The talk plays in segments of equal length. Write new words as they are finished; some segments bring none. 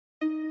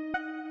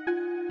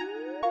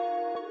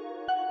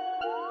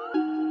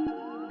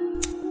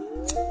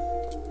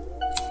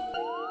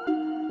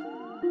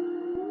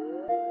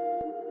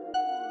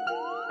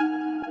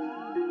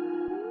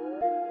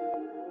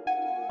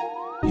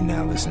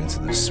listening to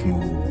the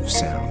smooth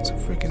sounds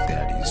of Rick and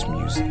Thadeus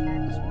music.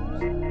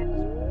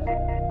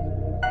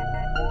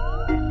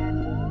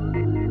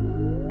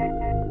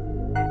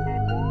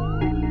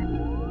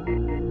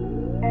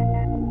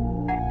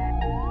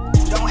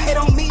 Don't hate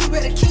on me, you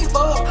better keep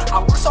up. I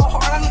work so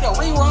hard, I need a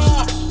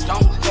rerun.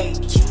 Don't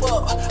hate, keep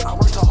up. I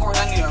work so hard,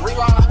 I need a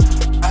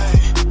rerun.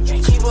 Ay,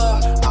 can't keep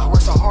up. I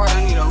work so hard,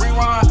 I need a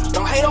rerun.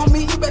 Don't hate on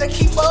me, you better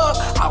keep up.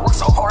 I work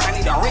so hard, I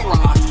need a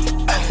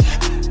rerun. Ay,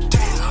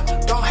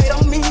 damn, don't hate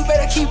on me, you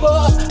better keep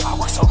up. I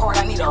work so hard,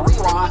 I need a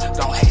rerun.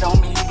 Don't hate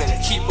on me, you better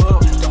keep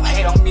up. Don't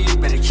hate on me, you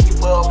better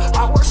keep up.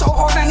 I work so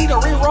hard, I need a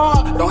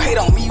rerun. Don't hate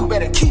on me, you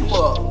better keep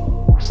up.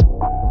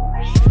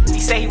 He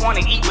say he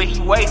wanna eat, but he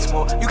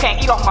wasteful. You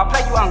can't eat off my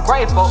plate, you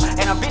ungrateful.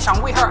 And a bitch,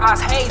 I'm with her,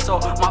 eyes hazel.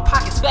 My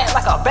pocket's fat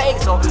like a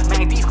basil.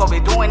 MandeeskO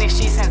been doing this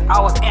shit since I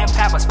was in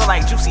Pampers. Feel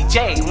like Juicy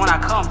J. When I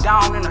come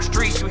down in the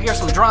streets, you hear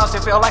some drums,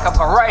 it feel like a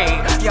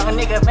parade. Young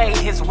nigga made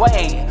his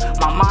way.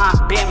 My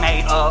mind been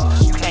made up.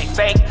 You can't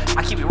fake,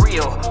 I keep it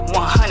real.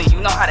 100,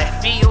 you know how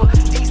that feel.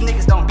 These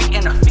niggas don't be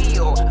in the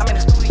field. I'm in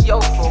the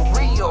studio for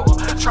real,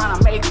 trying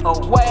to make a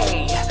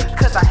way.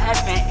 Cause I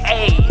haven't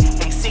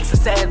ate in 6 or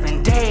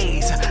 7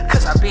 days.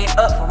 Cause I been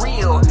up for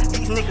real.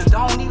 These niggas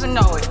don't even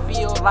know it.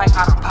 Feel like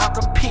I done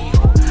popped a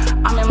pill.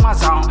 I'm in my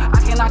zone,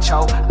 I cannot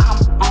choke.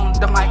 I'm on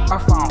the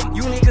microphone.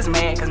 You niggas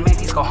mad cause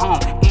MandeeskO home,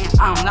 and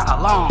I'm not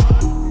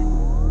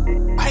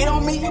alone. Hate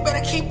on me, you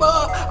better keep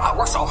up. I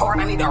work so hard,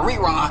 I need a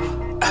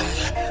rerun.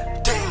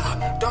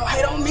 Damn, don't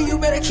hate on me, you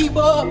better keep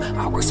up.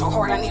 I work so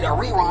hard, I need a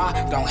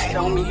rerun. Don't hate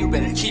on me, you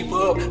better keep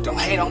up. Don't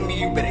hate on me,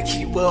 you better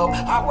keep up.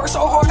 I work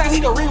so hard, I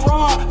need a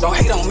rerun. Don't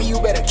hate on me, you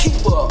better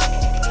keep up.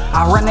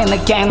 I run in the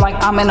game like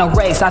I'm in a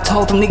race. I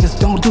told them niggas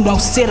don't do no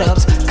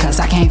sit-ups, cause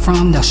I came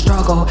from the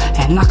struggle,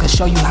 and I could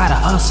show you how to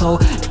hustle.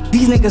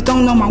 These niggas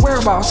don't know my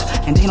whereabouts,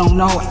 and they don't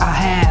know I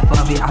half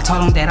of it. I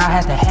told them that I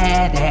had to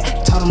have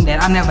that. Told them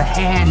that I never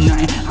had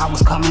nothing. I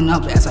was coming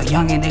up as a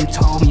youngin', they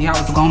told me I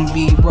was gonna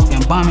be broke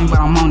and bumming, but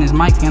I'm on this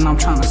mic and I'm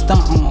trying to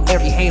stunt on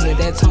every hater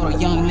that told a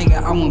young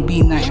nigga I won't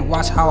be nothing.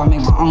 Watch how I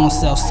make my own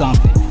self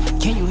something.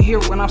 Can you hear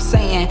what I'm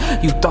saying?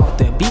 You thought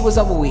the beat was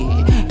over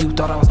with. You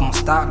thought I was gonna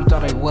stop. You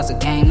thought it was a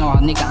game. No,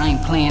 nigga, I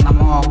ain't playing.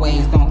 I'm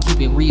always gonna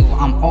keep it real.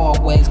 I'm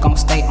always gonna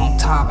stay on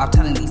top. I'm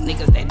telling these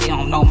niggas that they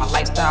don't know my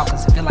lifestyle,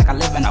 cause I feel like I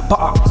live in a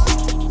box.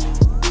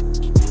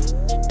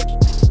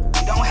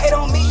 Don't hate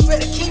on me, you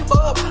better keep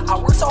up. I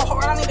work so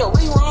hard, I need a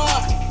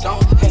rerun.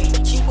 Don't hate,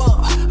 keep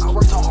up. I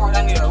work so hard,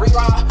 I need a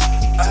rerun.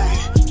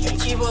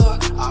 Can't keep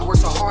up. I work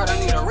so hard, I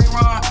need a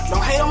rerun.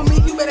 Don't hate on me,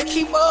 you better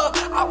keep up.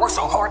 I work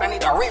so hard, I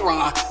need a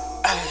rerun.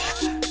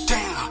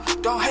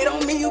 Damn, don't hate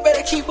on me, you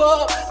better keep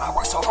up. I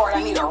work so hard,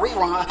 I need a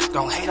rerun.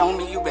 Don't hate on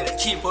me, you better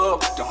keep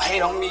up. Don't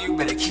hate on me, you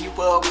better keep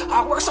up.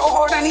 I work so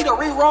hard, I need a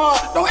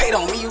rerun. Don't hate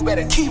on me, you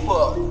better keep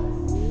up.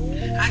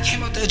 I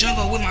came out the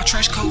jungle with my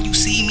trench coat, you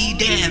see me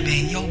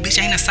dabbing. Yo,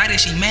 bitch ain't excited,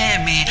 she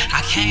mad, man.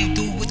 I came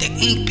through with the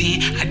ink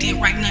pen. I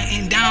didn't write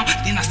nothing down.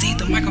 Then I seen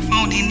the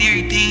microphone and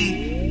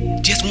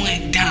everything just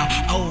went down.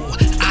 Oh,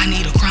 I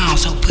need a crown,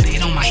 so put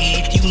it on my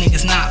head. You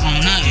niggas not on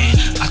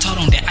nothing. I told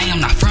them that I am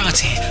not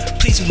fronting.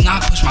 Please do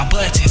not push my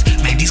buttons.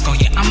 MandeeskO,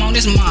 yeah, I'm on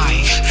this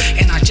mic,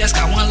 and I just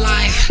got one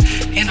life,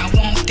 and I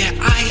want that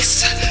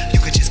ice. You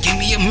could just give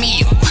me a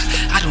meal.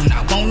 I do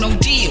not want no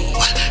deal.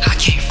 I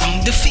came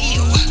from the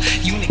field.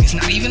 You niggas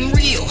not even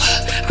real.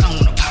 I don't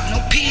wanna pop no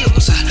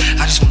pills.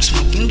 I just wanna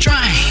smoke and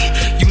drink.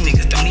 You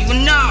niggas don't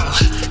even know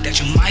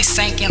that you might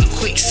sink in a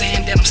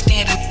quicksand that I'm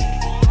standing.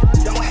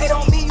 Don't hate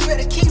on me, you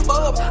better keep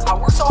up. I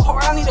work so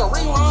hard, I need a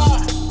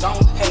rerun.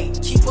 Don't hate,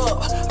 keep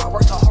up. I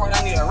work so hard,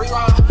 I need a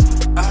rerun.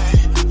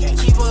 Can't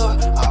keep up.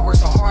 I work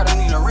so hard, I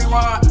need a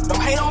rerun.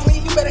 Don't hate on me,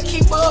 you better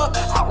keep up.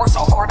 I work so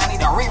hard, I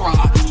need a rerun.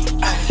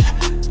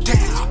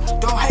 Damn,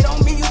 don't hate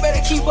on me, you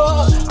better keep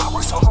up. I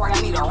work so hard,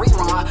 I need a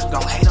rerun.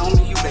 Don't hate on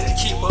me, you better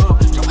keep up.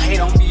 Don't hate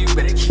on me, you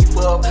better keep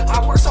up.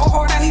 I work so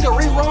hard, I need a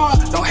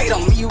rerun. Don't hate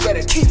on me, you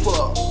better keep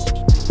up.